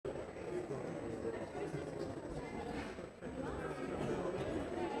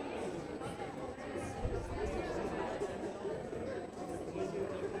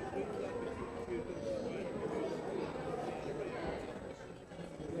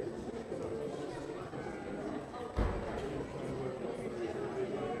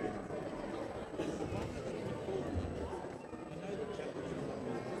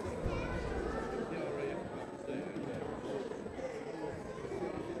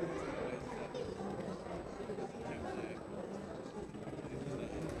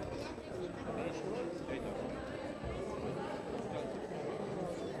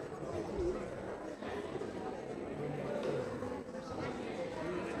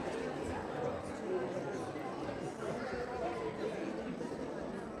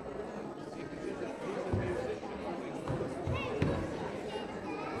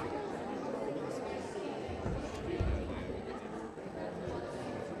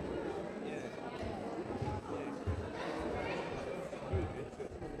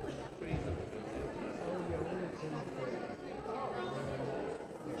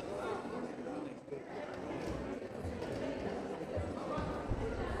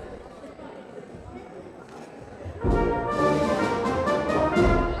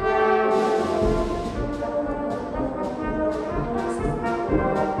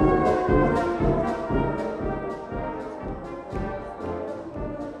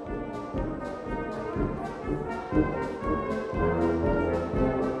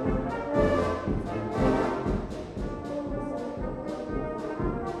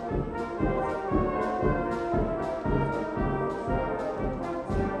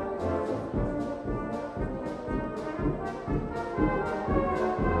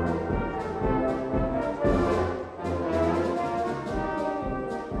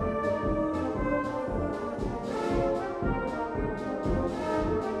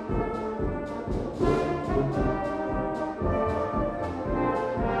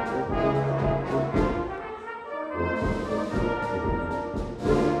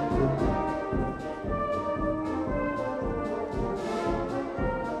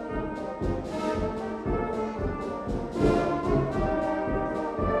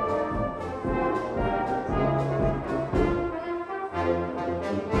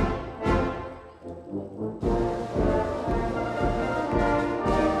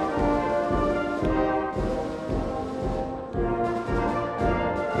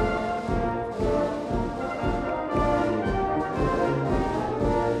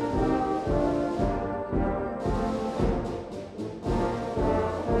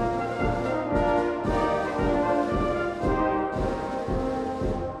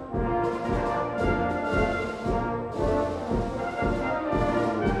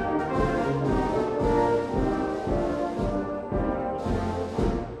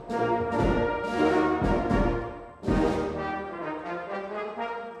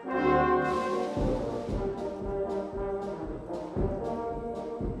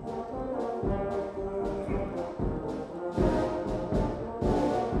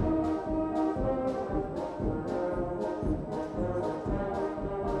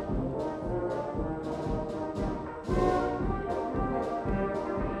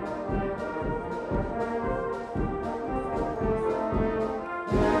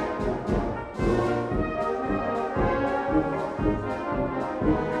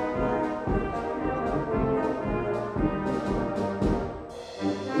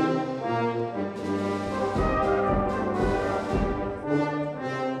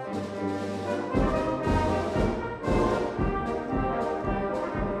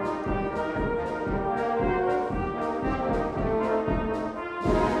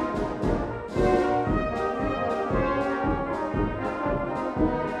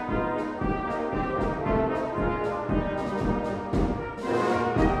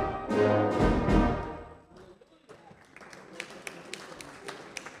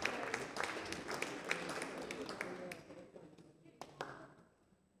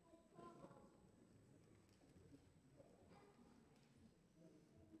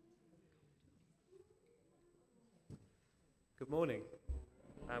Good morning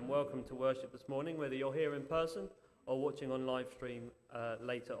and welcome to worship this morning, whether you're here in person or watching on live stream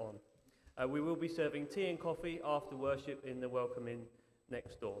later on. We will be serving tea and coffee after worship in the welcome inn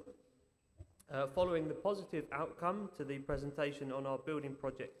next door. Following the positive outcome to the presentation on our building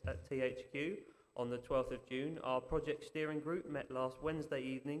project at THQ on the 12th of June, our project steering group met last Wednesday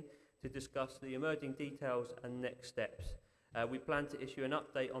evening to discuss the emerging details and next steps. We plan to issue an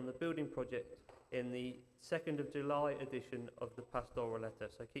update on the building project in the 2nd of July edition of the pastoral letter,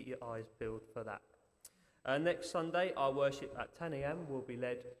 so keep your eyes peeled for that. Next Sunday, our worship at 10 a.m. will be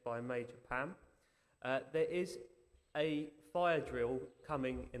led by Major Pam. There is a fire drill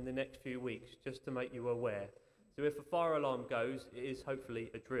coming in the next few weeks, just to make you aware. So if a fire alarm goes, it is hopefully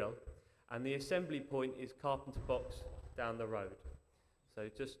a drill, and the assembly point is Carpenter Box down the road. So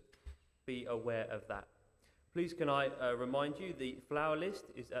just be aware of that. Please can I remind you, the flower list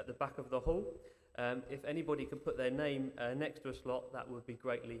is at the back of the hall. If anybody can put their name next to a slot, that would be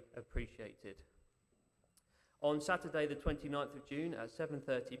greatly appreciated. On Saturday the 29th of June at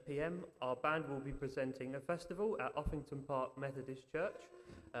 7:30 p.m, our band will be presenting a festival at Uffington Park Methodist Church.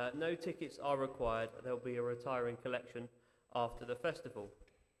 No tickets are required. There will be a retiring collection after the festival.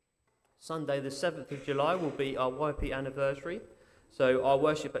 Sunday the 7th of July will be our YP anniversary. So our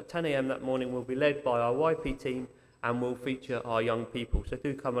worship at 10 a.m. that morning will be led by our YP team and will feature our young people. So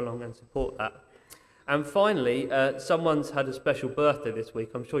do come along and support that. And finally, someone's had a special birthday this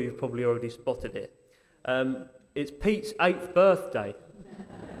week. I'm sure you've probably already spotted it. It's Pete's 8th birthday.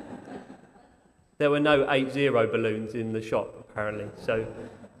 There were no 80 balloons in the shop, apparently. So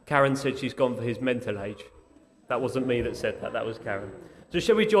Karen said she's gone for his mental age. That wasn't me that said that, that was Karen. So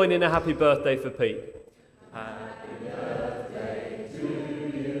shall we join in a happy birthday for Pete? Happy birthday to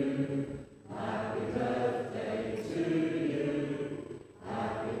you. Happy birthday to you.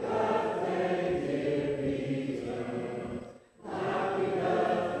 Happy birthday, dear Peter. Happy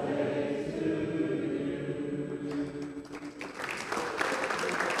birthday to you.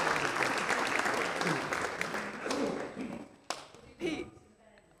 Pete,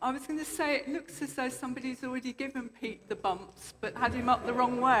 I was going to say it looks as though somebody's already given Pete the bumps, but had him up the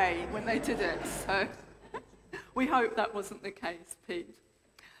wrong way when they did it, so we hope that wasn't the case, Pete.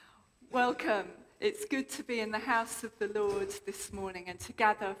 Welcome. It's good to be in the house of the Lord this morning and to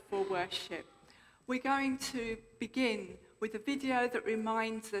gather for worship. We're going to begin with a video that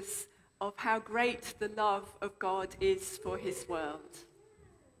reminds us of how great the love of God is for his world.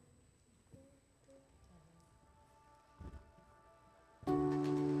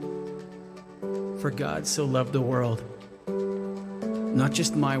 For God so loved the world, not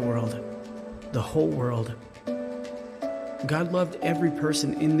just my world, the whole world. God loved every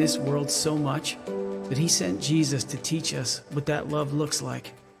person in this world so much that he sent Jesus to teach us what that love looks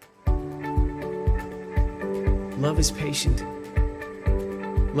like. Love is patient.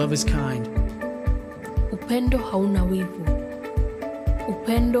 Love is kind. Upendo hauna wivu.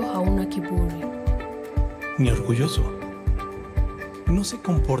 Upendo hauna kiburi. Ni orgulloso. No se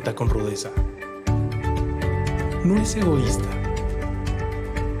comporta con rudeza. No es egoísta.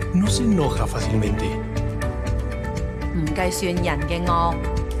 No se enoja fácilmente. 唔計算人嘅惡，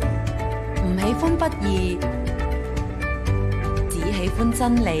唔喜歡不義，只喜歡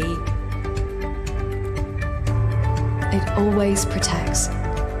真理。It always protects,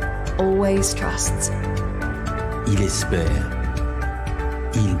 always trusts. Il espère,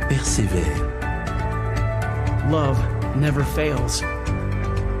 il persévère. Love never fails.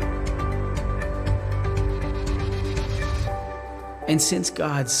 And since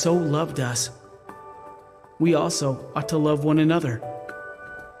God so loved us, we also ought to love one another.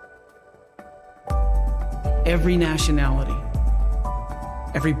 Every nationality,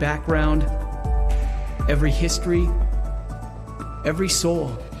 every background, every history, every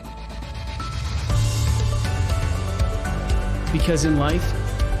soul. Because in life,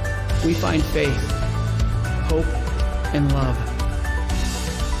 we find faith, hope, and love.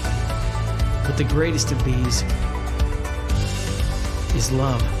 But the greatest of these is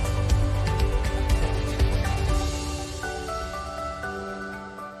love.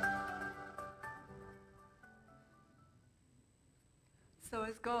 So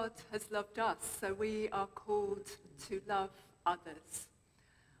as God has loved us, so we are called to love others.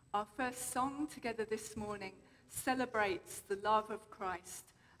 Our first song together this morning celebrates the love of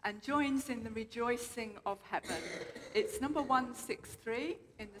Christ and joins in the rejoicing of heaven. It's number 163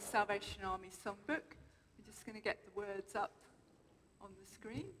 in the Salvation Army songbook. We're just going to get the words up on the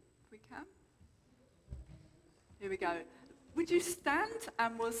screen, if we can. Here we go. Would you stand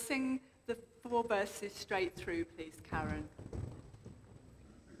and we'll sing the 4 verses straight through, please, Karen.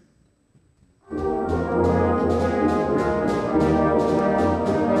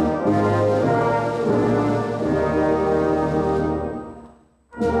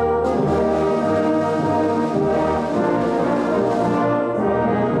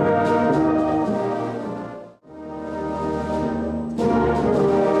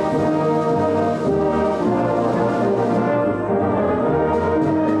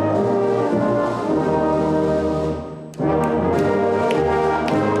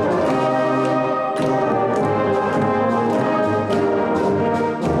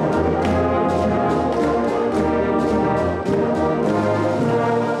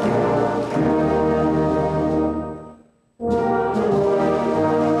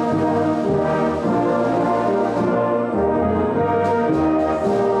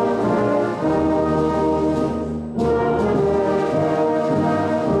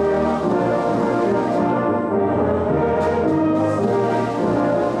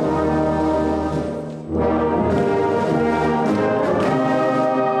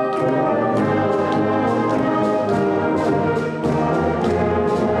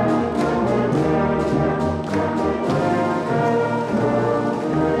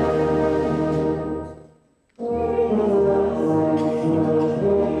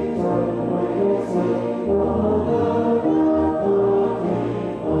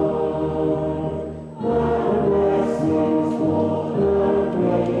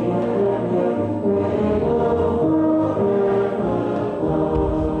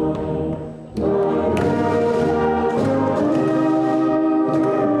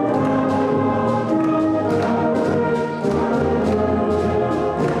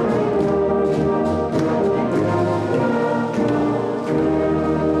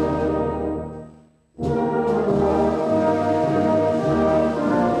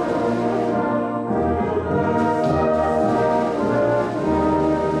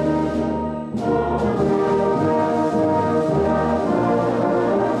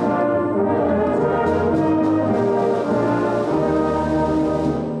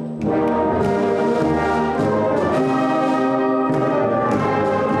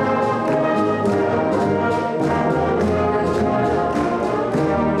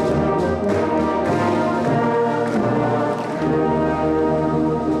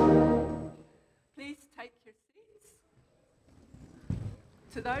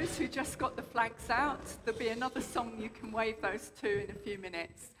 those who just got the flags out, there'll be another song you can wave those to in a few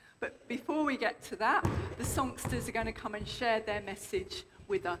minutes. But before we get to that, the songsters are going to come and share their message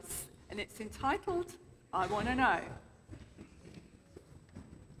with us. And it's entitled, I Want to Know.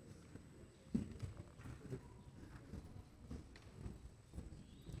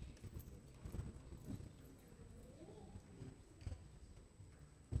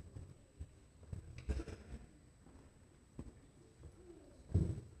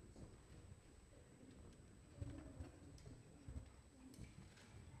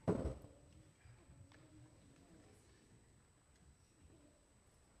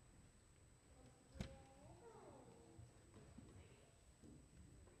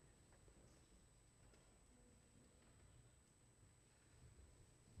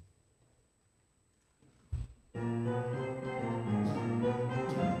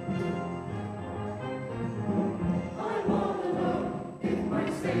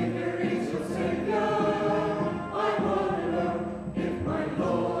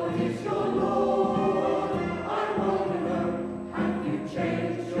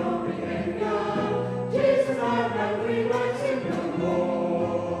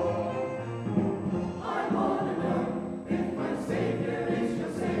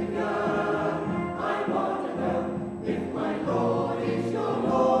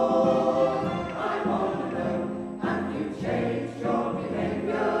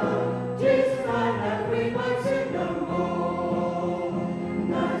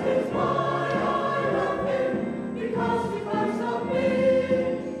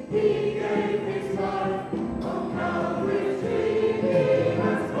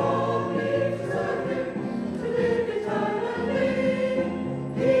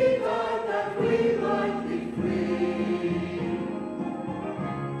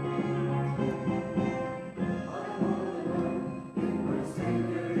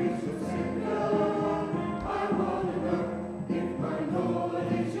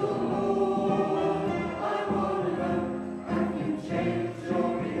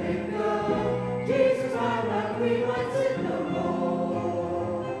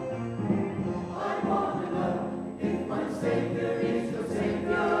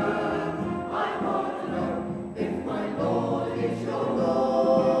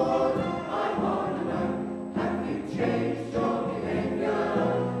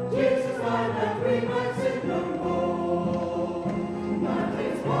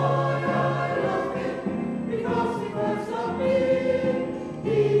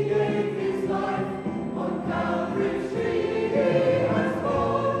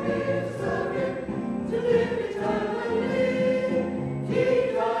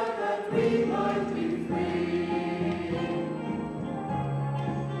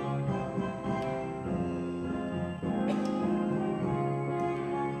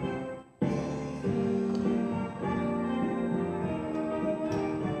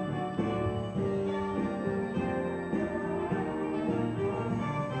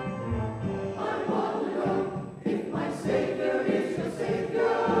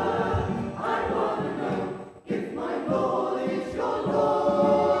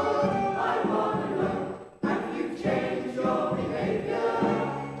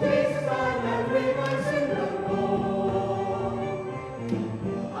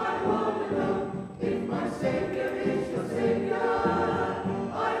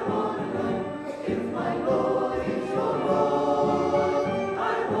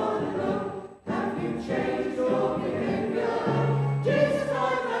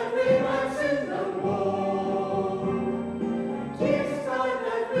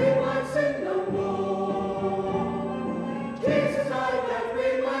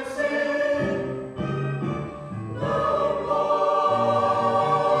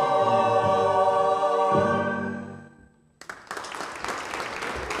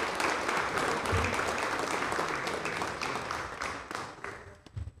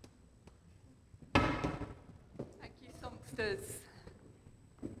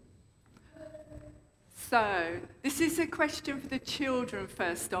 So, this is a question for the children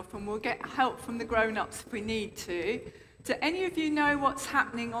first off, and we'll get help from the grown-ups if we need to. Do any of you know what's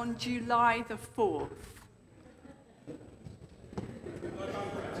happening on July the 4th?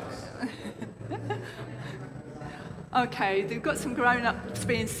 Okay, they've got some grown-ups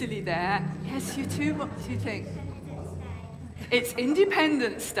being silly there. Yes, you too, what do you think? It's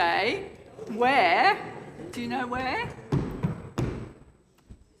Independence Day. Where? Do you know where?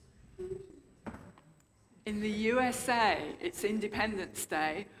 In the USA, it's Independence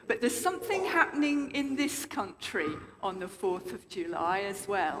Day, but there's something happening in this country on the 4th of July as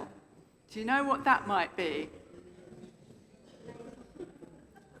well. Do you know what that might be?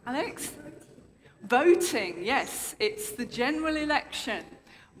 Alex? Voting, yes. It's the general election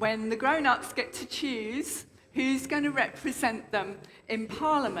when the grown-ups get to choose who's going to represent them in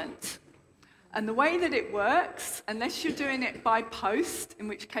Parliament. And the way that it works, unless you're doing it by post, in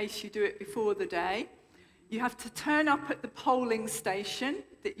which case you do it before the day, you have to turn up at the polling station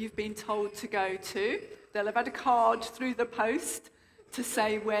that you've been told to go to. They'll have had a card through the post to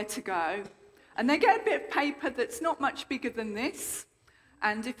say where to go. And they get a bit of paper that's not much bigger than this.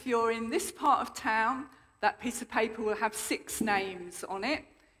 And if you're in this part of town, that piece of paper will have 6 names on it.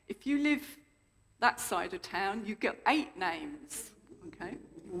 If you live that side of town, you get 8 names. Okay?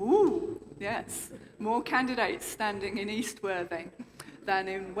 Ooh, yes. More candidates standing in East Worthing than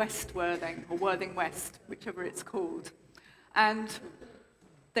in West Worthing, or Worthing West, whichever it's called. And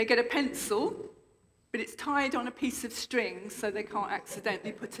they get a pencil, but it's tied on a piece of string so they can't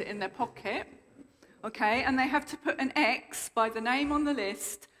accidentally put it in their pocket. Okay, and they have to put an X by the name on the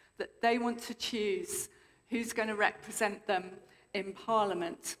list that they want to choose who's going to represent them in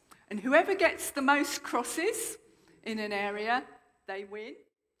Parliament. And whoever gets the most crosses in an area, they win,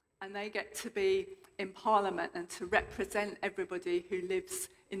 and they get to be in Parliament and to represent everybody who lives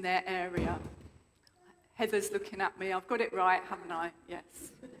in their area. Heather's looking at me. I've got it right, haven't I?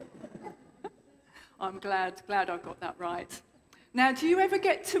 Yes. I'm glad I got that right. Now, do you ever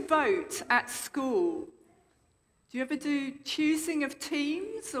get to vote at school? Do you ever do choosing of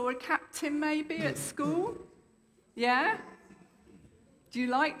teams or a captain maybe at school? Yeah? Do you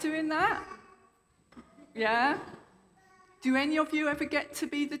like doing that? Yeah? Do any of you ever get to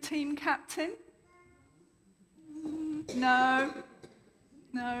be the team captain? No?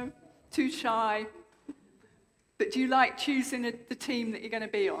 No? Too shy? But do you like choosing the team that you're going to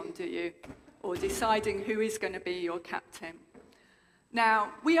be on, do you? Or deciding who is going to be your captain? Now,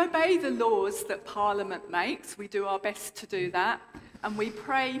 we obey the laws that Parliament makes. We do our best to do that. And we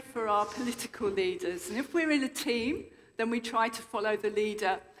pray for our political leaders. And if we're in a team, then we try to follow the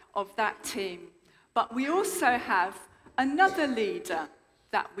leader of that team. But we also have another leader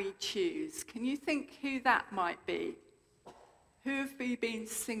that we choose. Can you think who that might be? Who have we been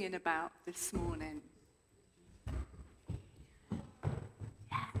singing about this morning?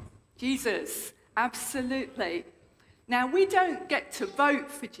 Jesus, absolutely. Now, we don't get to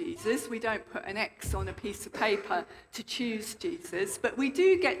vote for Jesus. We don't put an X on a piece of paper to choose Jesus, but we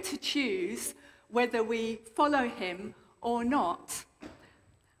do get to choose whether we follow him or not.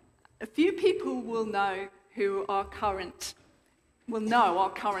 A few people will know our current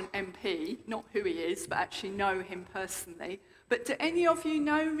MP, not who he is, but actually know him personally. But do any of you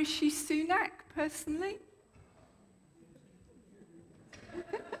know Rishi Sunak personally?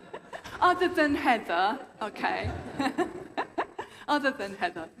 Other than Heather, okay. Other than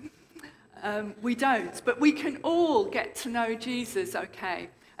Heather. We don't, but we can all get to know Jesus, okay.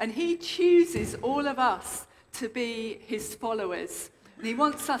 And he chooses all of us to be his followers. And he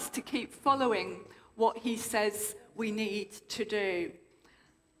wants us to keep following what he says we need to do.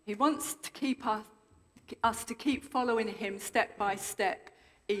 He wants to keep us to keep following him step by step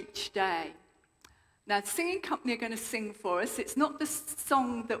each day. Now, the singing company are going to sing for us. It's not the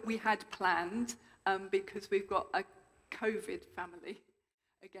song that we had planned because we've got a COVID family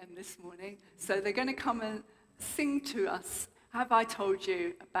again this morning. So they're going to come and sing to us, Have I Told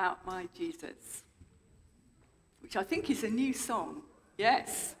You About My Jesus? Which I think is a new song.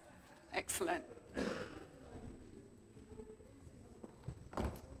 Yes. Excellent.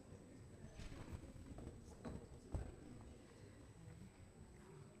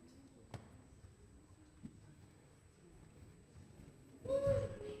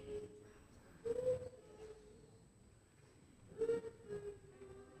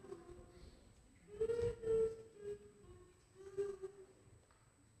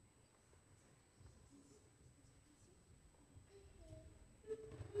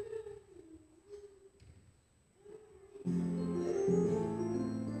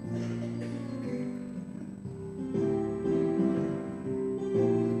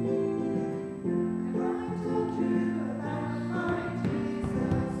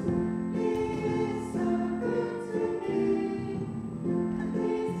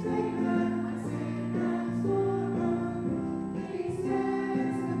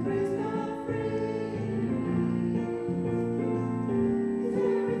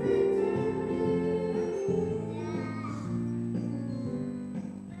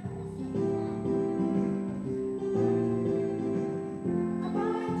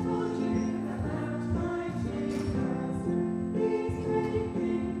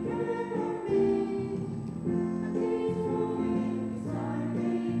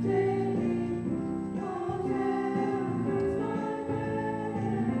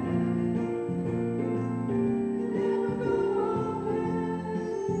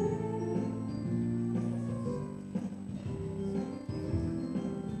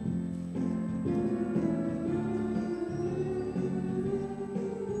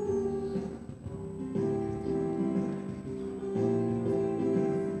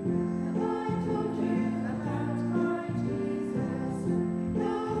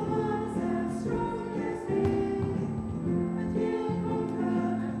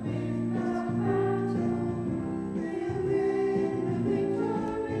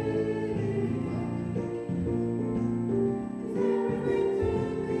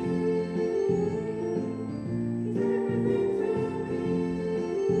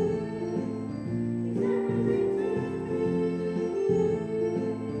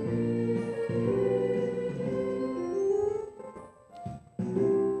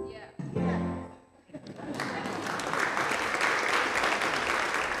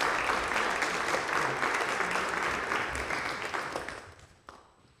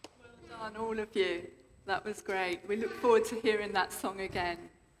 That was great. We look forward to hearing that song again.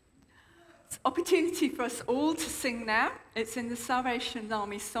 It's an opportunity for us all to sing now. It's in the Salvation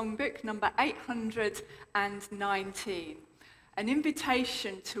Army Songbook, number 819. An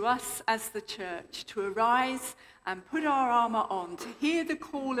invitation to us as the church to arise and put our armour on, to hear the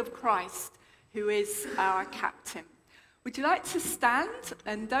call of Christ, who is our captain. Would you like to stand?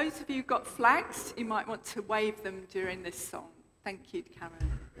 And those of you who've got flags, you might want to wave them during this song. Thank you,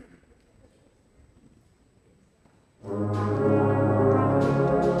 Karen.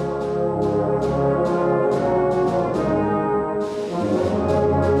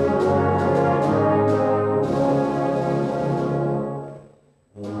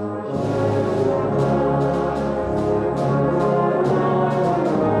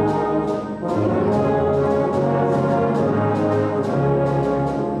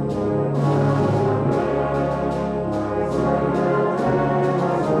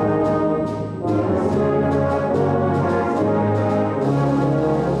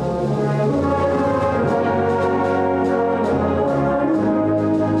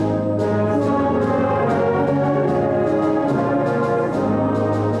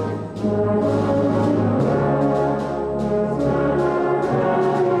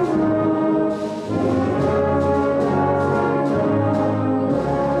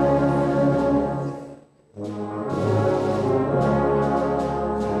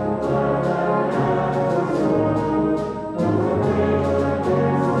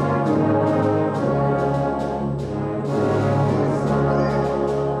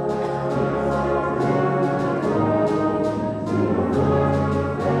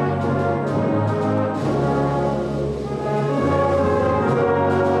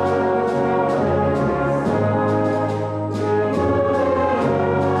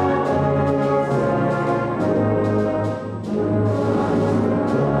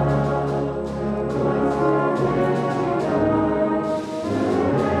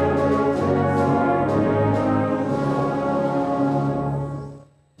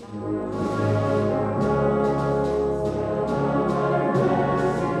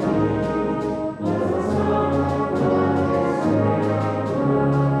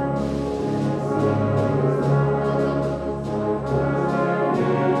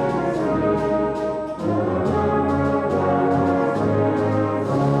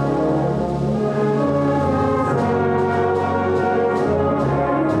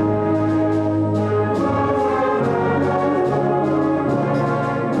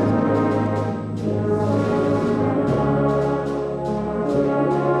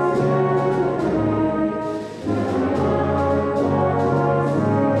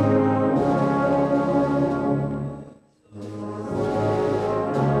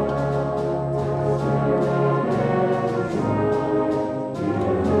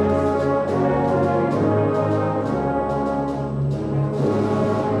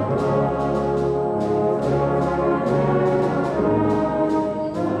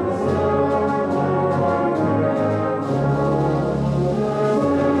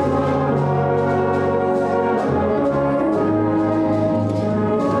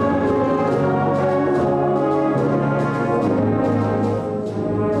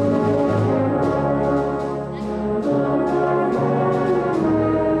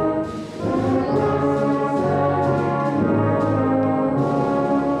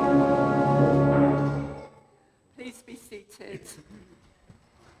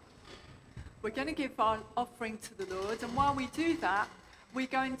 We're going to give our offering to the Lord, and while we do that, we're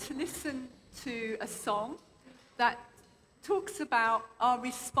going to listen to a song that talks about our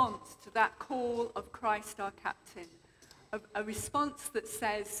response to that call of Christ our captain, a response that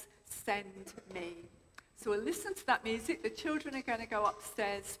says, "Send me." So we'll listen to that music. The children are going to go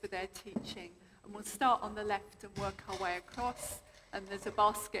upstairs for their teaching, and we'll start on the left and work our way across, and there's a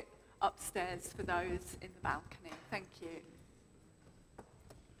basket upstairs for those in the balcony. Thank you.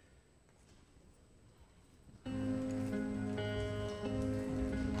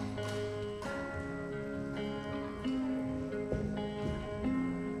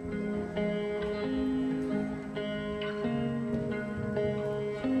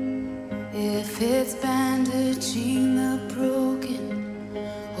 If it's bandaging the broken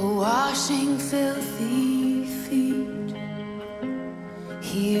or washing filthy feet,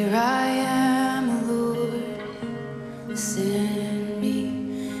 here I am, Lord, send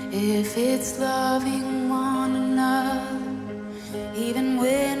me. If it's loving one another, even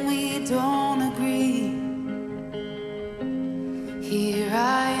when we don't agree, here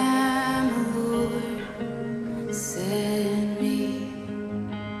I am, Lord, send me.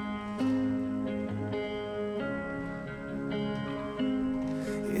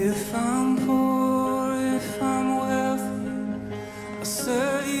 If I'm poor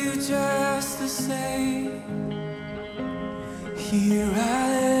you just the same. Here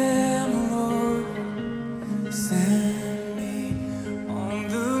I am, Lord, send me on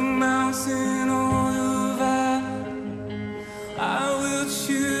the mountain or the valley. I will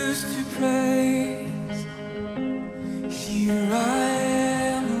choose to praise. Here I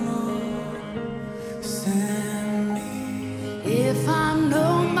am, Lord, send me. If I'm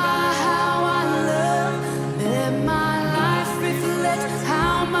known by how I love, let my life reflect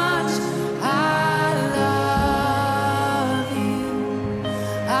how much I love you.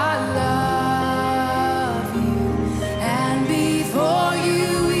 I love you. And before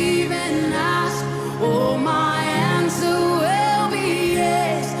you even ask, oh, my answer will be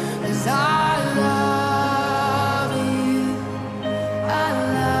yes, 'cause I love you. I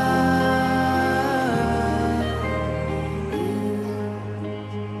love you.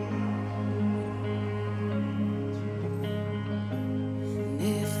 And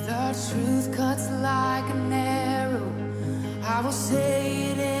if the truth cuts like an arrow, I will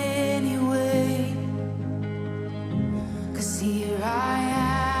say it anyway. 'Cause here I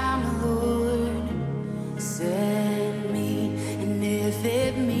am, Lord, send me. And if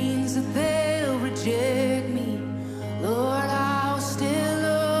it means that they'll reject me, Lord, I'll still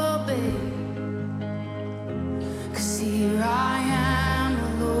obey. 'Cause here I am,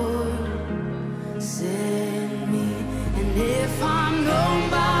 Lord, send me. And if I'm known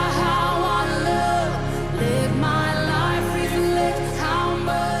by how I love, let my life reflect how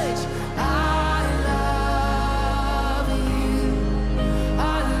much I love you. I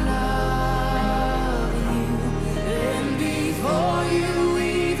love you. And before you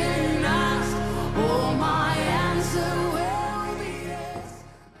even ask, oh, my answer will be yes.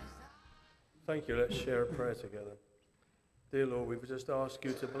 Thank you. Let's share a prayer together. Dear Lord, we just ask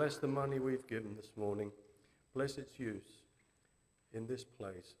you to bless the money we've given this morning. Bless its use in this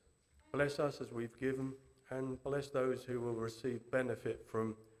place. Bless us as we've given, and bless those who will receive benefit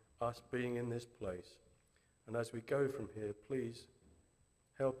from us being in this place. And as we go from here, please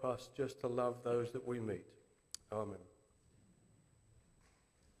help us just to love those that we meet. Amen.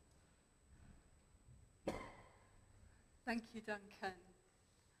 Thank you, Duncan.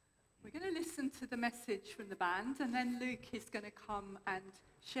 We're going to listen to the message from the band, and then Luke is going to come and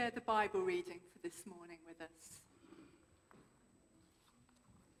share the Bible reading for this morning with us.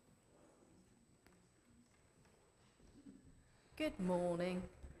 Good morning.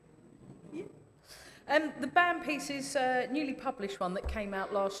 The band piece is a newly published one that came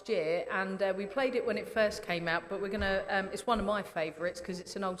out last year, and we played it when it first came out, but we're going to, it's one of my favourites because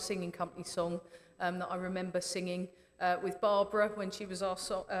it's an old singing company song that I remember singing with Barbara when she was our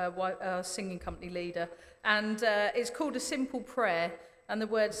singing company leader. And it's called A Simple Prayer, and the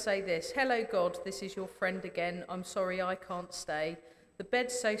words say this: "Hello God, this is your friend again. I'm sorry I can't stay. The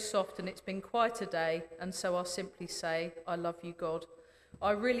bed's so soft and it's been quite a day, and so I'll simply say, I love you, God.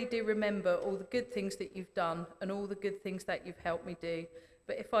 I really do remember all the good things that you've done and all the good things that you've helped me do.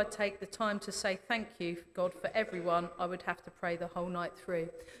 But if I take the time to say thank you, God, for everyone, I would have to pray the whole night through."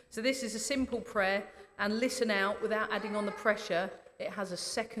 So this is a simple prayer, and listen out without adding on the pressure. It has a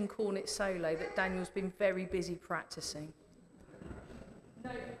second cornet solo that Daniel's been very busy practicing. No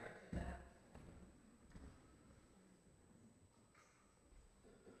pressure there.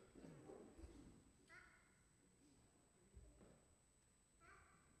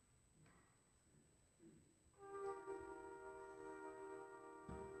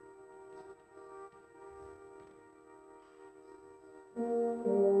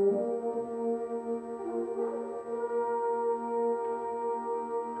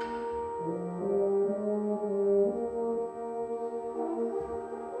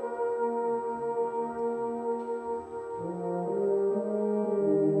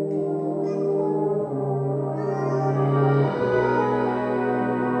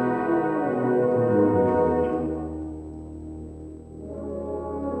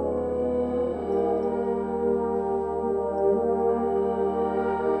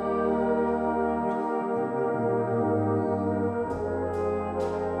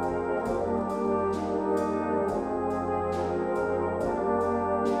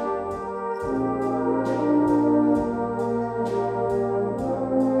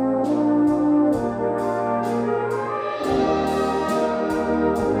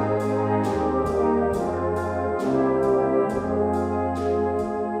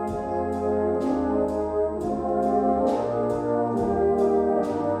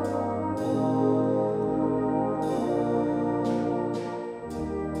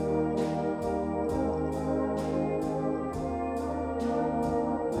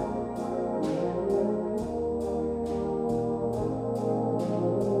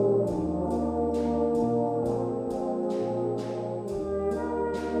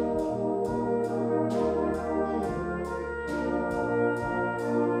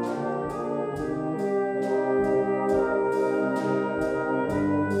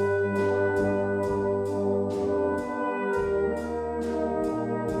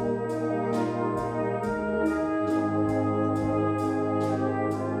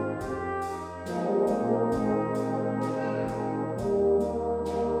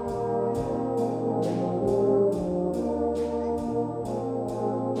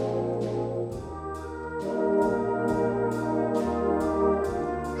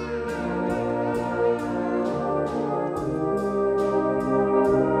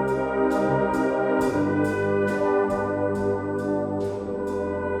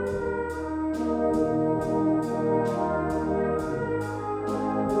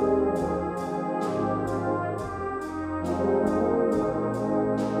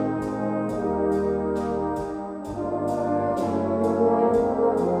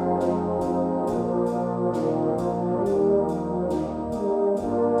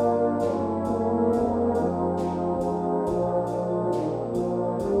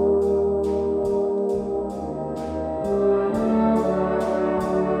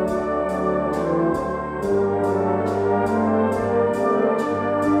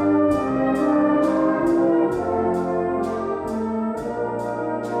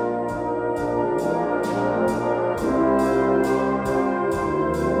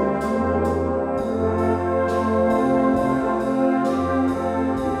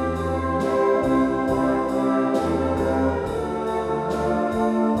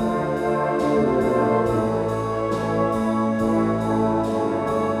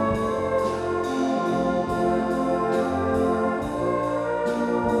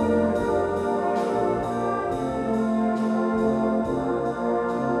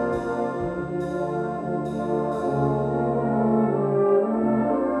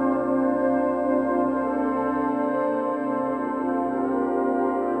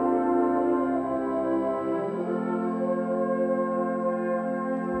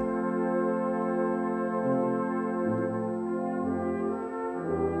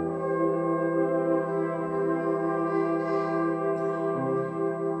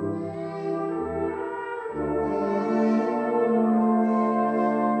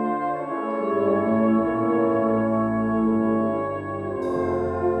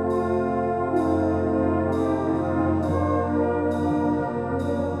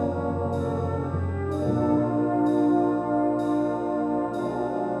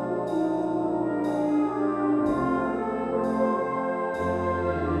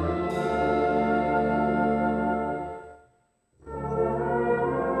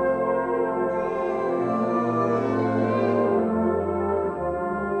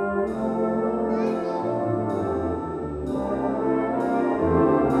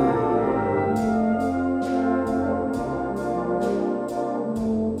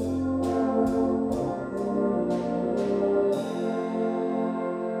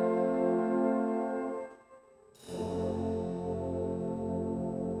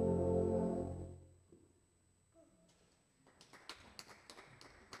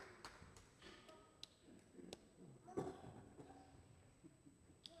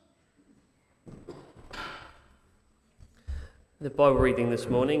 The Bible reading this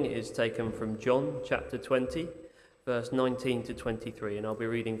morning is taken from John chapter 20, verse 19 to 23, and I'll be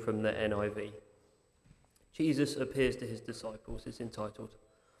reading from the NIV. Jesus appears to his disciples is entitled.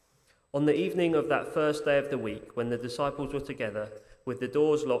 On the evening of that first day of the week, when the disciples were together, with the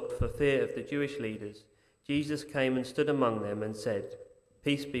doors locked for fear of the Jewish leaders, Jesus came and stood among them and said,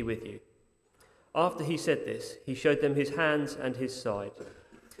 "Peace be with you." After he said this, he showed them his hands and his side.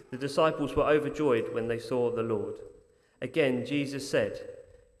 The disciples were overjoyed when they saw the Lord. Again, Jesus said,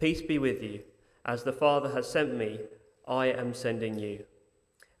 "Peace be with you. As the Father has sent me, I am sending you."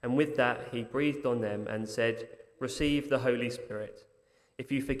 And with that, he breathed on them and said, "Receive the Holy Spirit.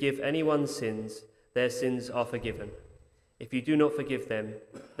 If you forgive anyone's sins, their sins are forgiven. If you do not forgive them,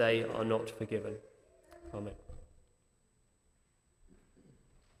 they are not forgiven." Amen.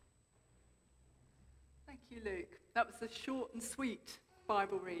 Thank you, Luke. That was a short and sweet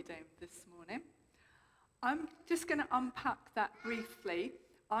Bible reading this morning. I'm just going to unpack that briefly.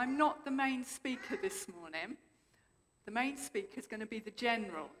 I'm not the main speaker this morning. The main speaker is going to be the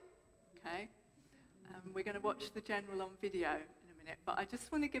general, okay? We're going to watch the general on video in a minute, but I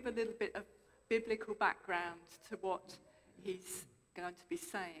just want to give a little bit of biblical background to what he's going to be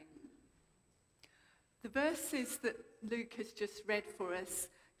saying. The verses that Luke has just read for us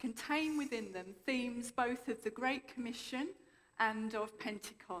contain within them themes both of the Great Commission and of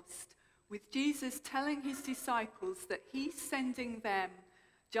Pentecost, with Jesus telling his disciples that he's sending them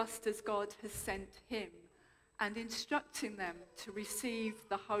just as God has sent him, and instructing them to receive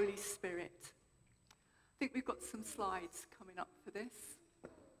the Holy Spirit. I think we've got some slides coming up for this.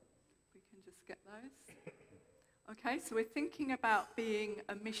 We can just get those. Okay, so we're thinking about being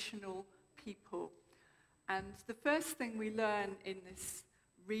a missional people. And the first thing we learn in this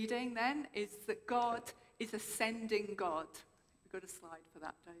reading then is that God is a sending God. We've got a slide for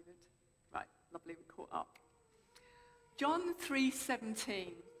that, David. Right, lovely, we caught up. John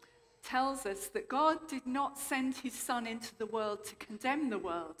 3:17 tells us that God did not send his Son into the world to condemn the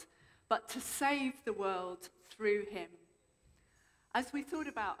world, but to save the world through him. As we thought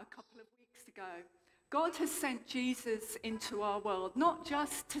about a couple of weeks ago, God has sent Jesus into our world, not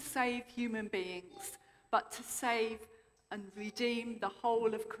just to save human beings, but to save and redeem the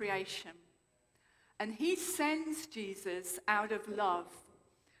whole of creation. And he sends Jesus out of love,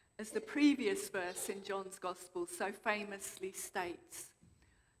 as the previous verse in John's Gospel so famously states.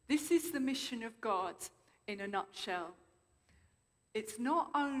 This is the mission of God in a nutshell. It's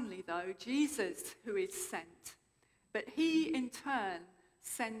not only, though, Jesus who is sent, but he in turn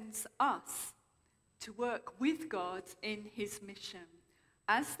sends us to work with God in his mission.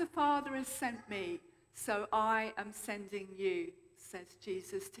 As the Father has sent me, so I am sending you, says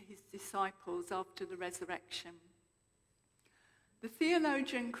Jesus to his disciples after the resurrection. The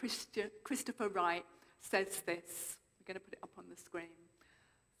theologian Christopher Wright says this. We're going to put it up on the screen.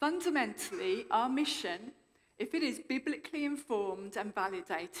 Fundamentally, our mission, if it is biblically informed and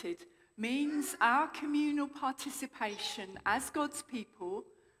validated, means our communal participation as God's people,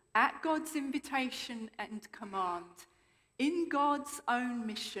 at God's invitation and command, in God's own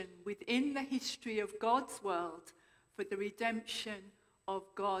mission within the history of God's world for the redemption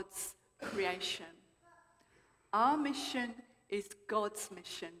of God's creation. Our mission is God's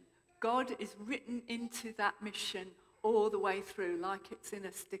mission. God is written into that mission all the way through, like it's in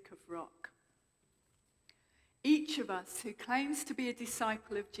a stick of rock. Each of us who claims to be a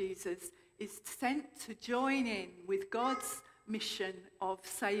disciple of Jesus is sent to join in with God's mission of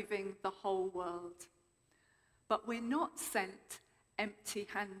saving the whole world. But we're not sent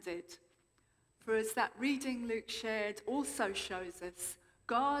empty-handed. For as that reading Luke shared also shows us,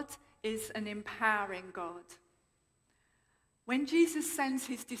 God is an empowering God. When Jesus sends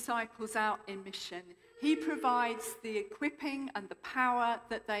his disciples out in mission, he provides the equipping and the power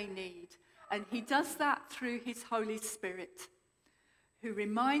that they need. And he does that through his Holy Spirit, who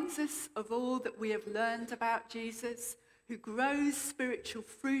reminds us of all that we have learned about Jesus, who grows spiritual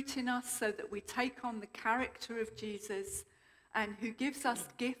fruit in us so that we take on the character of Jesus, and who gives us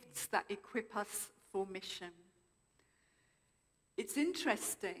gifts that equip us for mission. It's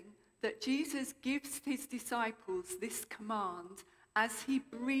interesting that Jesus gives his disciples this command as he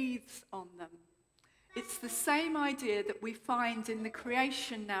breathes on them. It's the same idea that we find in the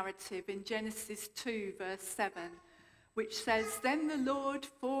creation narrative in Genesis 2, verse 7, which says, "Then the Lord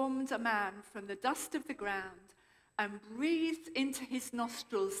formed a man from the dust of the ground and breathed into his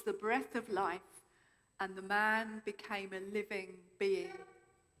nostrils the breath of life, and the man became a living being."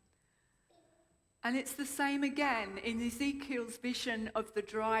 And it's the same again in Ezekiel's vision of the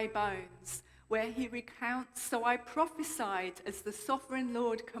dry bones, where he recounts, "So I prophesied as the sovereign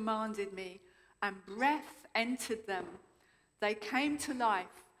Lord commanded me, and breath entered them. They came to life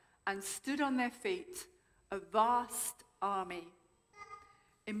and stood on their feet, a vast army.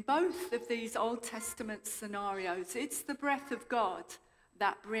 In both of these Old Testament scenarios, it's the breath of God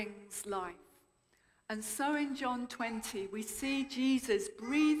that brings life. And so in John 20, we see Jesus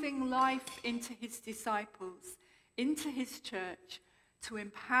breathing life into his disciples, into his church, to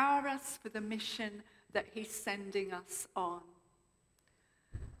empower us for the mission that he's sending us on.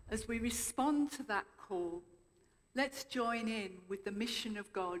 As we respond to that call, let's join in with the mission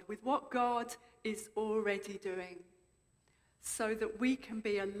of God, with what God is already doing, so that we can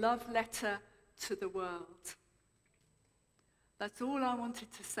be a love letter to the world. That's all I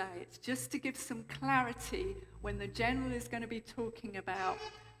wanted to say. It's just to give some clarity when the General is going to be talking about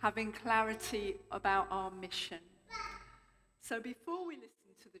having clarity about our mission. So before we listen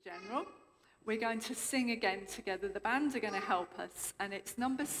to the General, we're going to sing again together. The band are going to help us, and it's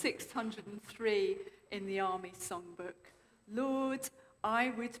number 603 in the Army Songbook. Lord, I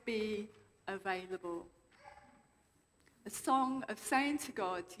would be available. A song of saying to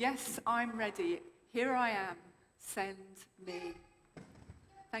God, yes, I'm ready. Here I am. Send me.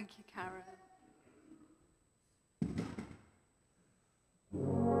 Thank you, Karen.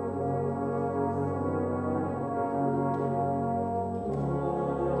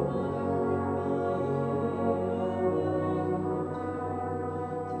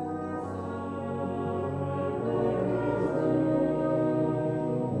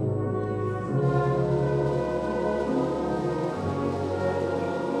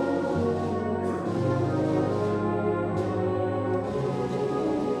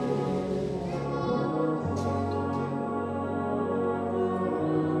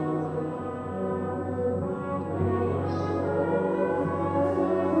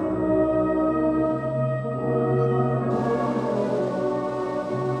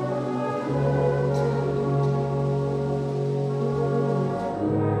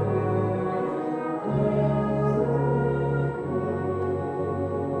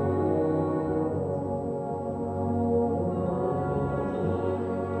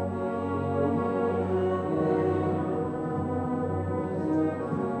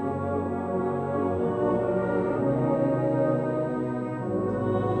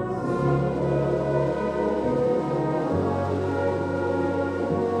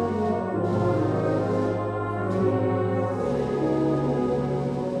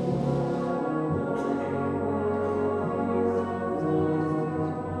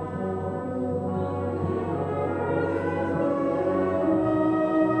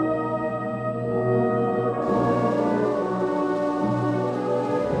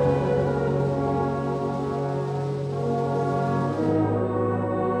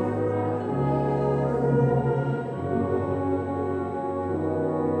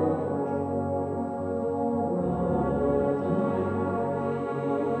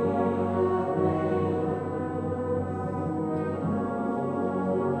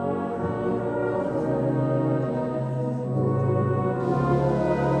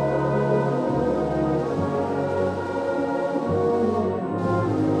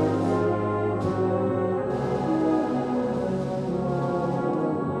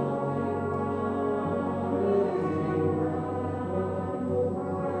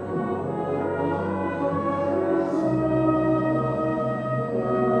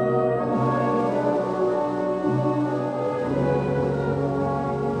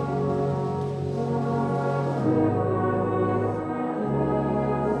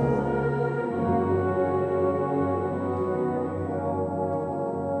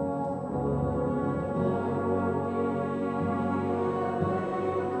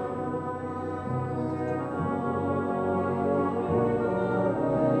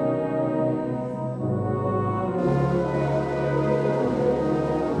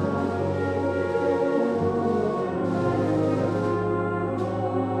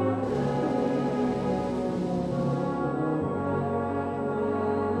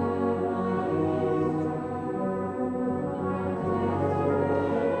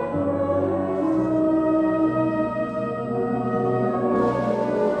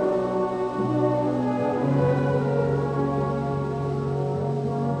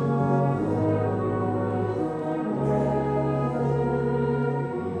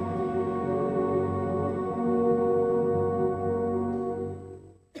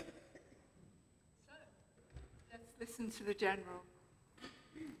 To the General.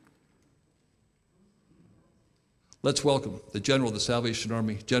 Let's welcome the General of the Salvation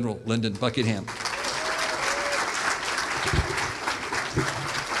Army, General Lyndon Buckingham.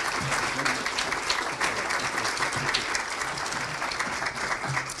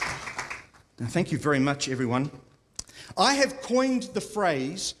 Thank you very much, everyone. I have coined the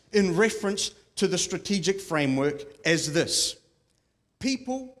phrase in reference to the strategic framework as this: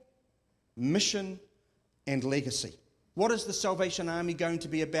 people, mission, and legacy. What is the Salvation Army going to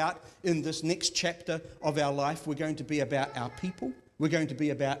be about in this next chapter of our life? We're going to be about our people, we're going to be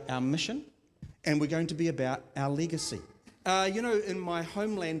about our mission, and we're going to be about our legacy. In my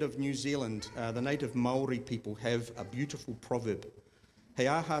homeland of New Zealand, the native Maori people have a beautiful proverb. He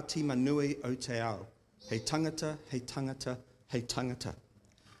aha tima nui o te ao. He tangata, he tangata, he tangata.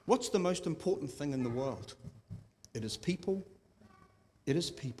 What's the most important thing in the world? It is people, it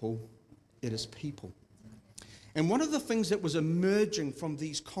is people, it is people. And one of the things that was emerging from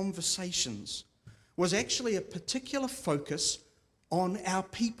these conversations was actually a particular focus on our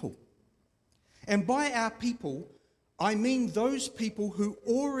people. And by our people, I mean those people who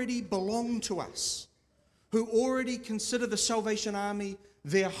already belong to us, who already consider the Salvation Army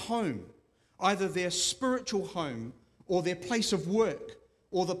their home, either their spiritual home or their place of work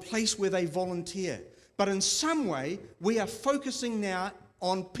or the place where they volunteer. But in some way, we are focusing now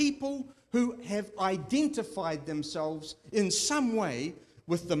on people who have identified themselves in some way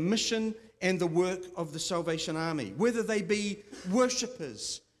with the mission and the work of the Salvation Army, whether they be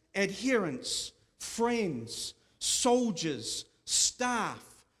worshippers, adherents, friends, soldiers, staff,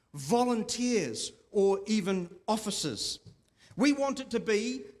 volunteers, or even officers. We want it to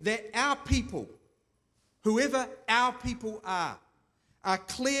be that our people, whoever our people are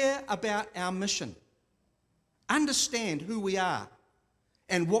clear about our mission, understand who we are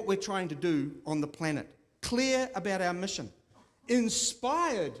and what we're trying to do on the planet, clear about our mission,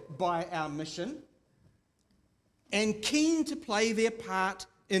 inspired by our mission, and keen to play their part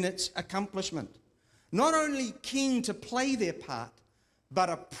in its accomplishment. Not only keen to play their part, but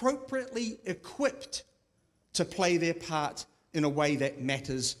appropriately equipped to play their part in a way that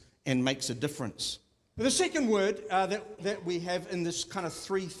matters and makes a difference. The second word that we have in this kind of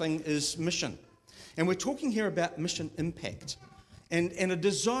three thing is mission. And we're talking here about mission impact and a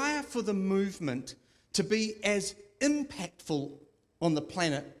desire for the movement to be as impactful on the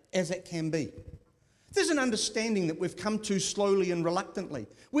planet as it can be. There's an understanding that we've come to slowly and reluctantly.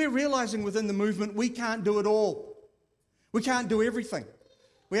 We're realizing within the movement we can't do it all. We can't do everything.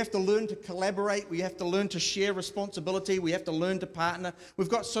 We have to learn to collaborate. We have to learn to share responsibility. We have to learn to partner. We've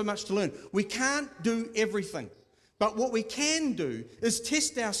got so much to learn. We can't do everything. But what we can do is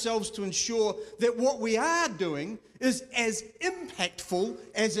test ourselves to ensure that what we are doing is as impactful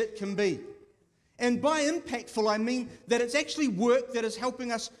as it can be. And by impactful, I mean that it's actually work that is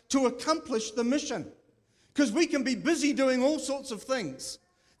helping us to accomplish the mission. Because we can be busy doing all sorts of things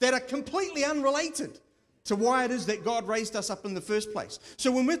that are completely unrelated to why it is that God raised us up in the first place.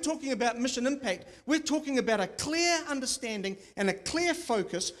 So when we're talking about mission impact, we're talking about a clear understanding and a clear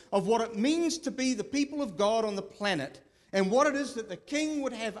focus of what it means to be the people of God on the planet and what it is that the King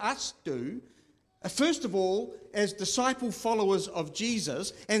would have us do, first of all, as disciple followers of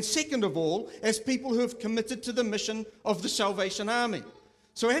Jesus, and second of all, as people who have committed to the mission of the Salvation Army.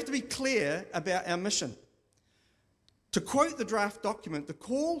 So we have to be clear about our mission. To quote the draft document, the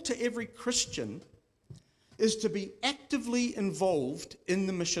call to every Christian is to be actively involved in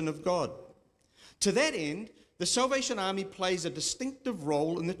the mission of God. To that end, the Salvation Army plays a distinctive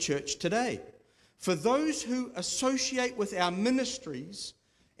role in the church today. For those who associate with our ministries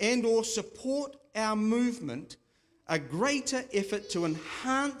and or support our movement, a greater effort to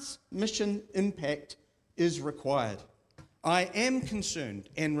enhance mission impact is required. I am concerned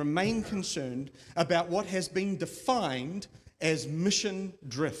and remain concerned about what has been defined as mission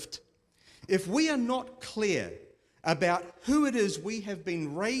drift. If we are not clear about who it is we have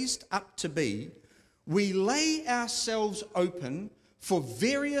been raised up to be, we lay ourselves open for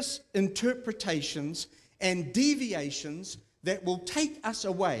various interpretations and deviations that will take us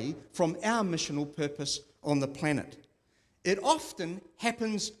away from our missional purpose on the planet. It often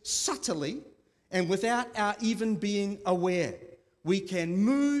happens subtly and without our even being aware. We can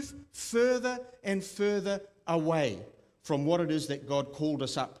move further and further away from what it is that God called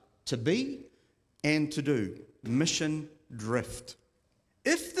us up to be and to do. Mission drift.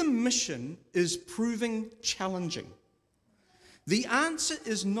 If the mission is proving challenging, the answer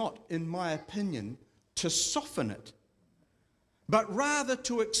is not, in my opinion, to soften it, but rather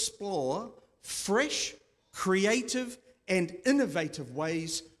to explore fresh, creative, and innovative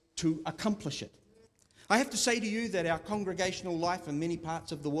ways to accomplish it. I have to say to you that our congregational life in many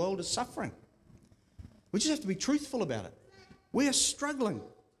parts of the world is suffering. We just have to be truthful about it. We are struggling.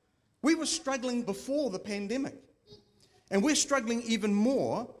 We were struggling before the pandemic, and we're struggling even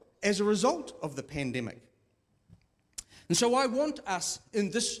more as a result of the pandemic. And so I want us in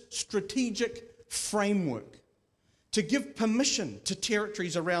this strategic framework to give permission to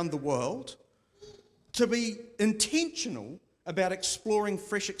territories around the world to be intentional about exploring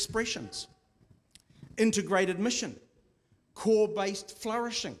fresh expressions. Integrated mission, core-based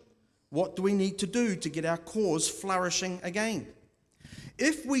flourishing. What do we need to do to get our cores flourishing again?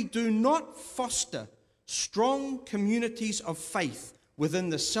 If we do not foster strong communities of faith within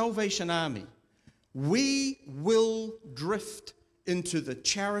the Salvation Army, we will drift into the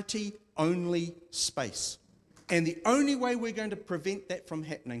charity-only space. And the only way we're going to prevent that from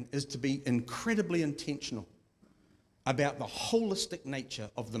happening is to be incredibly intentional about the holistic nature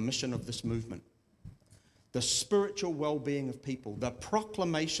of the mission of this movement. The spiritual well-being of people, the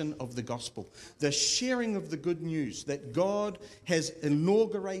proclamation of the gospel, the sharing of the good news that God has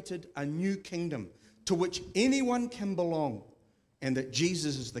inaugurated a new kingdom to which anyone can belong, and that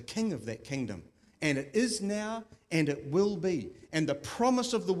Jesus is the king of that kingdom. And it is now, and it will be. And the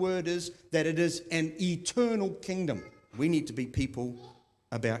promise of the word is that it is an eternal kingdom. We need to be people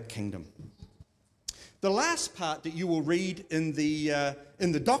about kingdom. The last part that you will read in the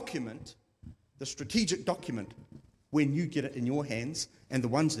document, the strategic document, when you get it in your hands, and the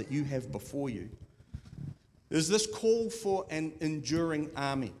ones that you have before you, is this call for an enduring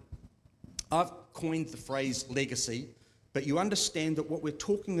army. I've coined the phrase legacy, but you understand that what we're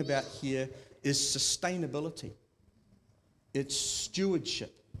talking about here is sustainability. It's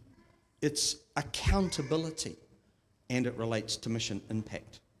stewardship. It's accountability. And it relates to mission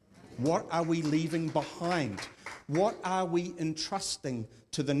impact. What are we leaving behind? What are we entrusting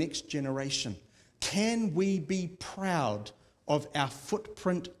to the next generation? Can we be proud of our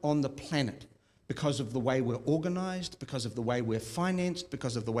footprint on the planet because of the way we're organized, because of the way we're financed,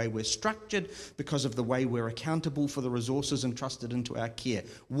 because of the way we're structured, because of the way we're accountable for the resources entrusted into our care?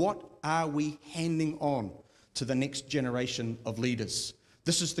 What are we handing on to the next generation of leaders?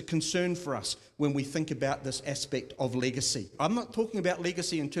 This is the concern for us when we think about this aspect of legacy. I'm not talking about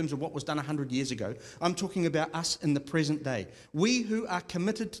legacy in terms of what was done 100 years ago. I'm talking about us in the present day. We who are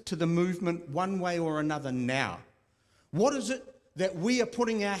committed to the movement one way or another now. What is it that we are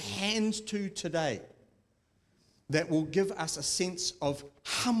putting our hands to today that will give us a sense of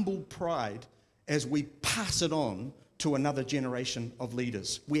humble pride as we pass it on to another generation of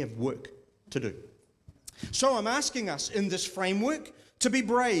leaders? We have work to do. So I'm asking us in this framework to be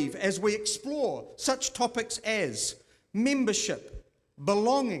brave as we explore such topics as membership,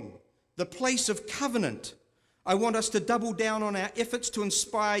 belonging, the place of covenant. I want us to double down on our efforts to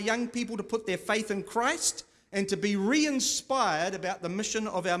inspire young people to put their faith in Christ and to be re-inspired about the mission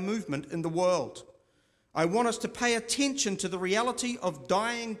of our movement in the world. I want us to pay attention to the reality of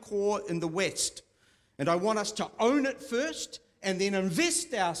dying core in the West. And I want us to own it first and then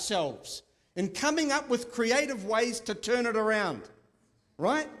invest ourselves in coming up with creative ways to turn it around.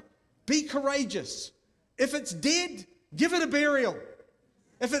 Right? Be courageous. If it's dead, give it a burial.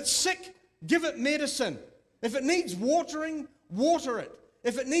 If it's sick, give it medicine. If it needs watering, water it.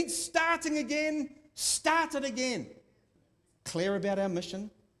 If it needs starting again, start it again. Clear about our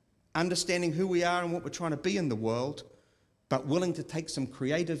mission, understanding who we are and what we're trying to be in the world, but willing to take some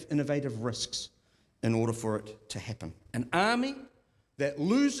creative, innovative risks in order for it to happen. An army that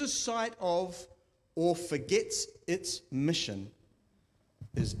loses sight of or forgets its mission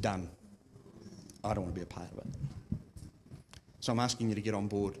is done. I don't want to be a part of it. So I'm asking you to get on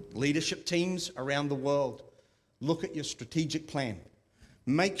board. Leadership teams around the world, look at your strategic plan.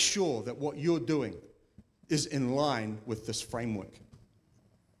 Make sure that what you're doing is in line with this framework.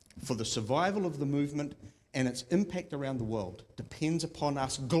 For the survival of the movement and its impact around the world depends upon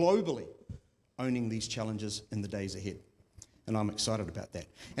us globally owning these challenges in the days ahead. And I'm excited about that.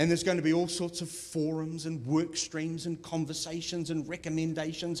 And there's going to be all sorts of forums and work streams and conversations and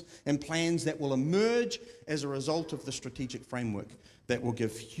recommendations and plans that will emerge as a result of the strategic framework that will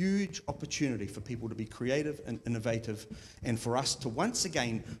give huge opportunity for people to be creative and innovative and for us to once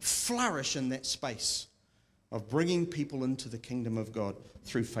again flourish in that space of bringing people into the kingdom of God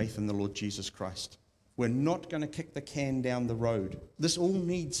through faith in the Lord Jesus Christ. We're not going to kick the can down the road. This all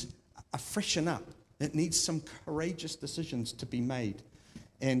needs a freshen up. It needs some courageous decisions to be made.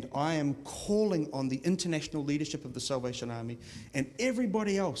 And I am calling on the international leadership of the Salvation Army and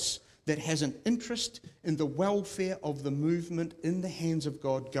everybody else that has an interest in the welfare of the movement in the hands of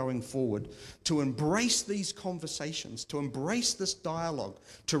God going forward to embrace these conversations, to embrace this dialogue,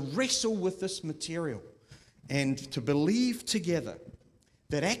 to wrestle with this material, and to believe together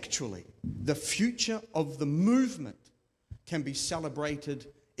that actually the future of the movement can be celebrated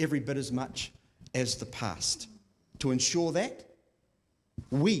every bit as much as the past. To ensure that,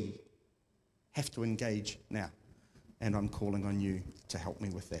 we have to engage now. And I'm calling on you to help me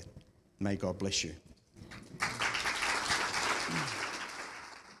with that. May God bless you.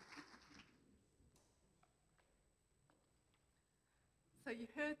 So you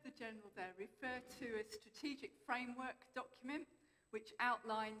heard the General there refer to a strategic framework document which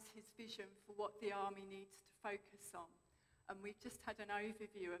outlines his vision for what the Army needs to focus on. And we've just had an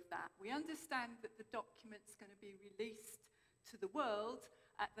overview of that. We understand that the document's going to be released to the world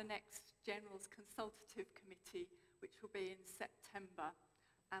at the next General's Consultative Committee, which will be in September.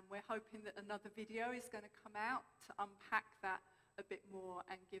 And we're hoping that another video is going to come out to unpack that a bit more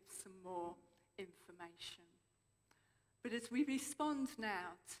and give some more information. But as we respond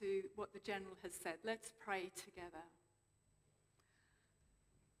now to what the General has said, let's pray together.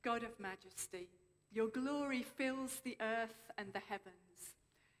 God of majesty, your glory fills the earth and the heavens.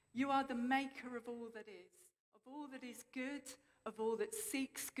 You are the maker of all that is good, of all that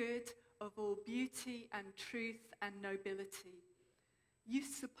seeks good, of all beauty and truth and nobility. You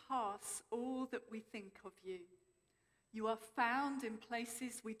surpass all that we think of you. You are found in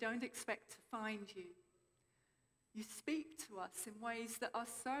places we don't expect to find you. You speak to us in ways that are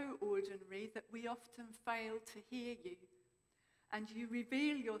so ordinary that we often fail to hear you. And you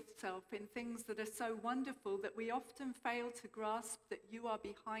reveal yourself in things that are so wonderful that we often fail to grasp that you are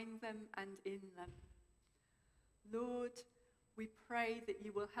behind them and in them. Lord, we pray that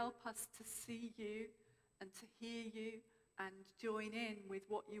you will help us to see you and to hear you and join in with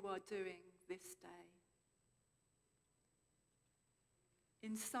what you are doing this day.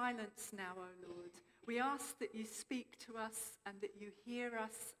 In silence now, O Lord, we ask that you speak to us and that you hear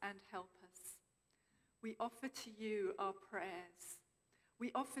us and help us. We offer to you our prayers.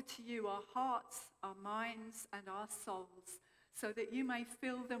 We offer to you our hearts, our minds, and our souls, so that you may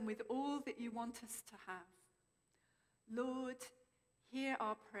fill them with all that you want us to have. Lord, hear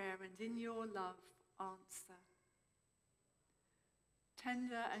our prayer and in your love answer.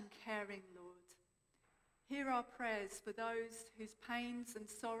 Tender and caring Lord, hear our prayers for those whose pains and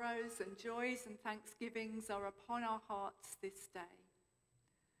sorrows and joys and thanksgivings are upon our hearts this day.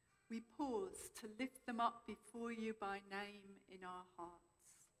 We pause to lift them up before you by name in our hearts.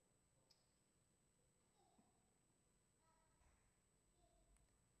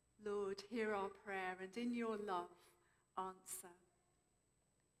 Lord, hear our prayer and in your love answer.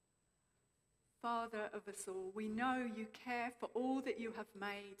 Father of us all, we know you care for all that you have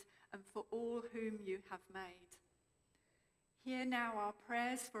made and for all whom you have made. Hear now our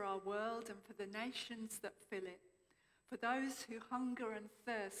prayers for our world and for the nations that fill it, for those who hunger and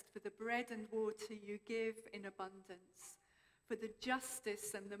thirst for the bread and water you give in abundance, for the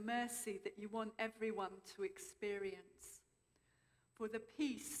justice and the mercy that you want everyone to experience, for the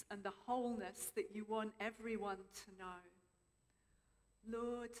peace and the wholeness that you want everyone to know.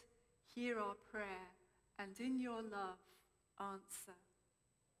 Lord, hear our prayer and in your love answer.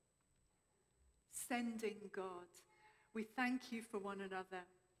 Sending God, we thank you for one another.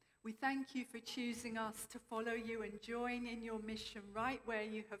 We thank you for choosing us to follow you and join in your mission right where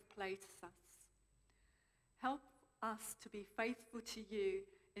you have placed us. Help us to be faithful to you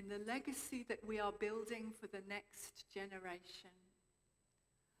in the legacy that we are building for the next generation.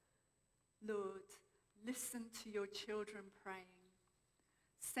 Lord, listen to your children praying.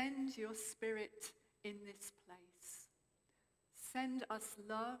 Send your Spirit in this place. Send us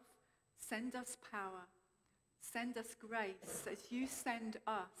love, send us power, send us grace as you send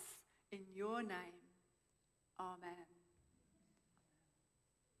us in your name. Amen.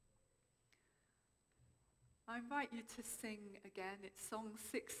 I invite you to sing again. It's song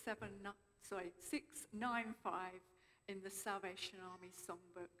 695 in the Salvation Army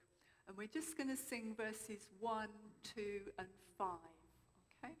songbook. And we're just going to sing verses 1, 2, and 5.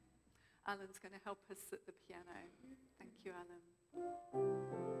 Okay? Alan's going to help us at the piano. Thank you, Alan.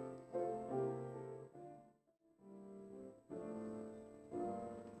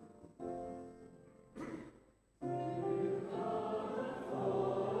 Let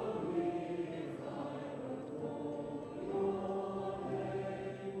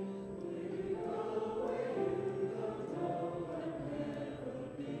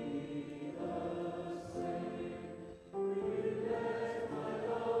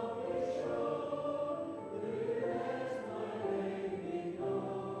my name be known.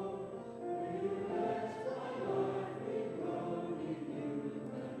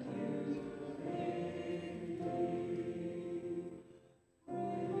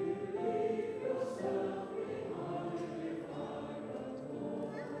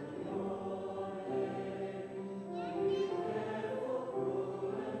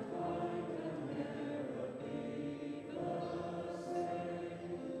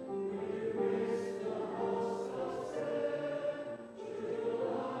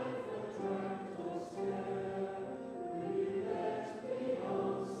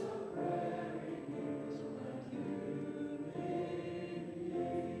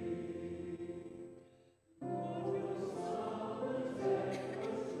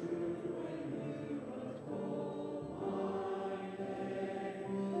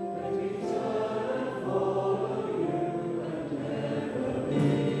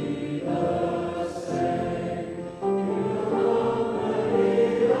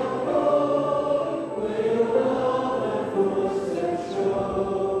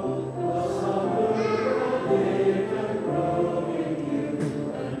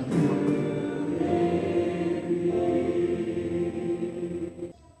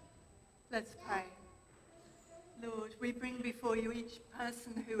 Let's pray. Lord, we bring before you each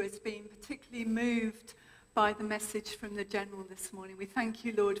person who has been particularly moved by the message from the General this morning. We thank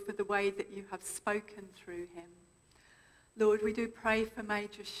you, Lord, for the way that you have spoken through him. Lord, we do pray for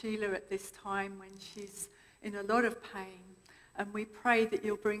Major Sheila at this time when she's in a lot of pain, and we pray that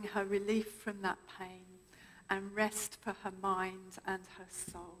you'll bring her relief from that pain and rest for her mind and her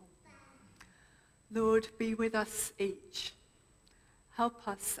soul. Lord, be with us each. Help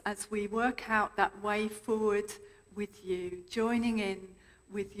us as we work out that way forward with you, joining in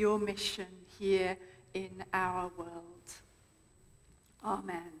with your mission here in our world.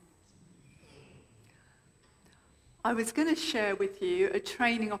 Amen. I was going to share with you a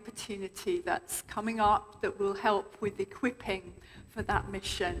training opportunity that's coming up that will help with equipping for that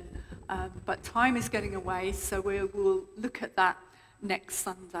mission. But time is getting away, so we'll look at that next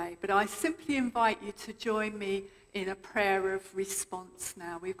Sunday. But I simply invite you to join me in a prayer of response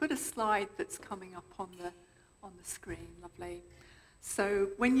now. We've got a slide that's coming up on the screen. Lovely.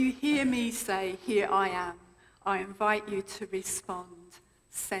 So when you hear me say, "Here I am," I invite you to respond,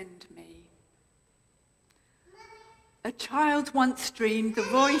 "Send me." A child once dreamed the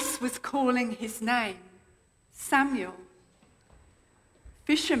voice was calling his name, Samuel.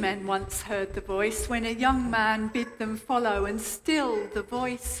 Fishermen once heard the voice when a young man bid them follow, and still the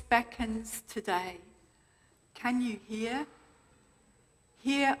voice beckons today. Can you hear?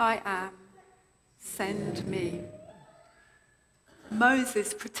 Here I am, send me.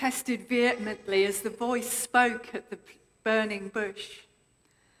 Moses protested vehemently as the voice spoke at the burning bush.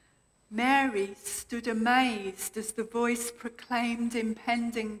 Mary stood amazed as the voice proclaimed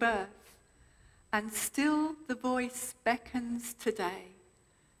impending birth, and still the voice beckons today.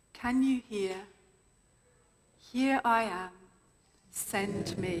 Can you hear? Here I am,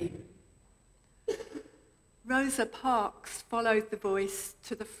 send me. Rosa Parks followed the voice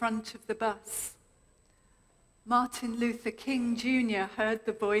to the front of the bus. Martin Luther King Jr. heard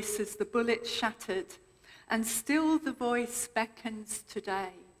the voice as the bullet shattered, and still the voice beckons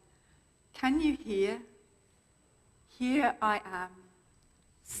today. Can you hear? Here I am,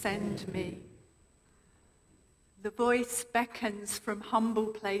 send me. The voice beckons from humble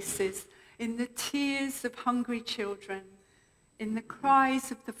places, in the tears of hungry children, in the cries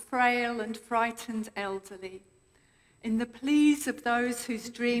of the frail and frightened elderly, in the pleas of those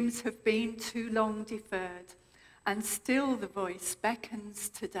whose dreams have been too long deferred, and still the voice beckons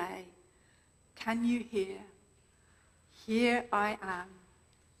today. Can you hear? Here I am,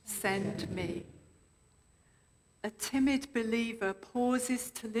 send me. A timid believer pauses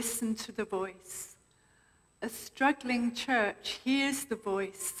to listen to the voice. A struggling church hears the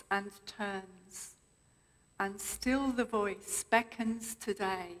voice and turns. And still the voice beckons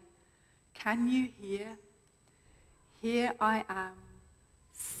today. Can you hear? Here I am,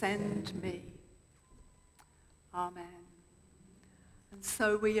 send me. Amen. And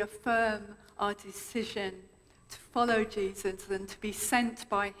so we affirm our decision to follow Jesus and to be sent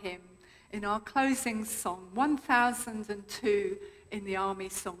by him in our closing song, 1002 in the Army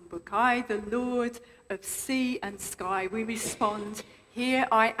Songbook. I, the Lord of sea and sky, we respond, here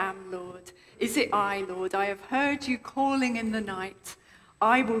I am, Lord. Is it I, Lord? I have heard you calling in the night.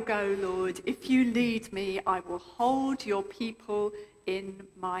 I will go, Lord. If you lead me, I will hold your people in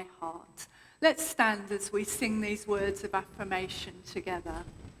my heart. Let's stand as we sing these words of affirmation together.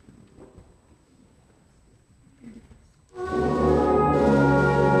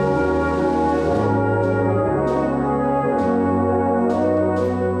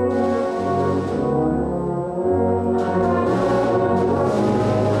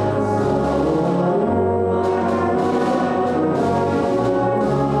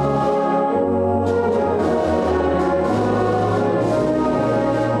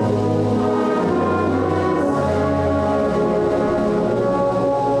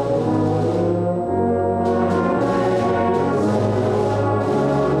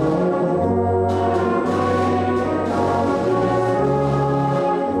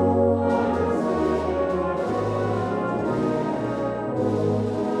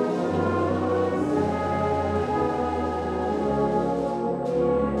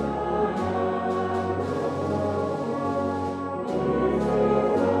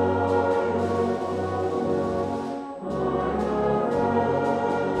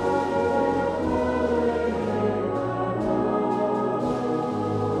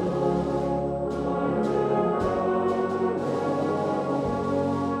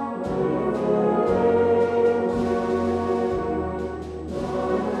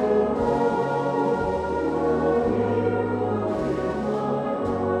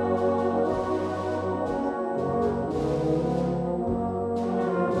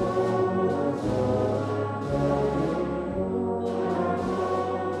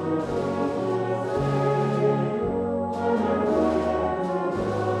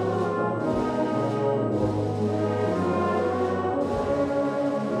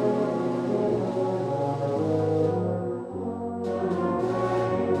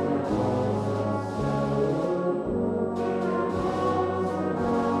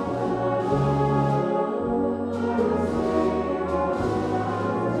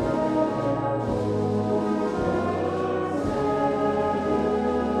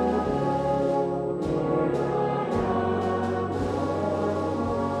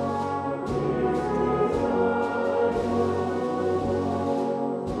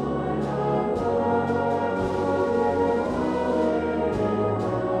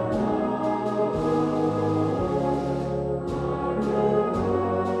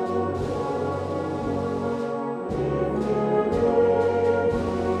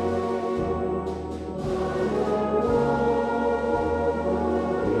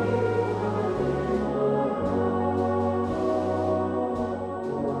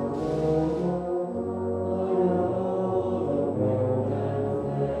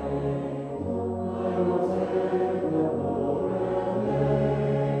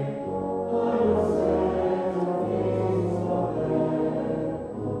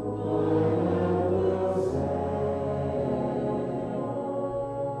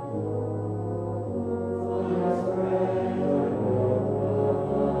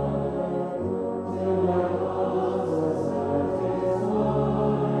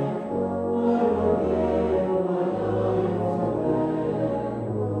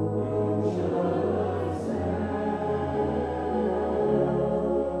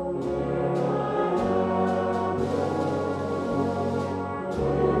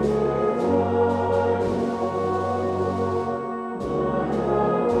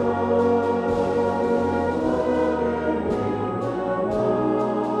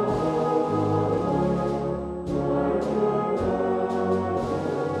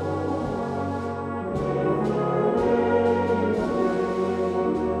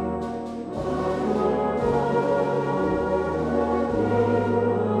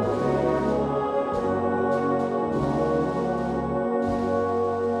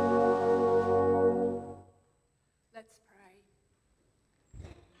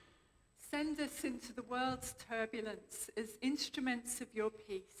 Send us into the world's turbulence as instruments of your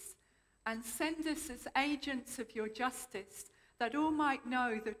peace, and send us as agents of your justice, that all might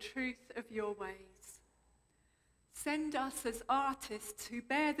know the truth of your ways. Send us as artists who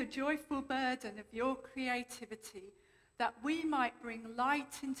bear the joyful burden of your creativity, that we might bring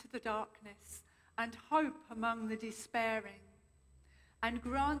light into the darkness and hope among the despairing. And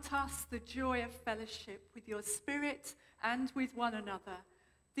grant us the joy of fellowship with your Spirit and with one another,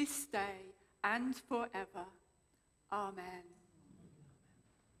 this day and forever. Amen.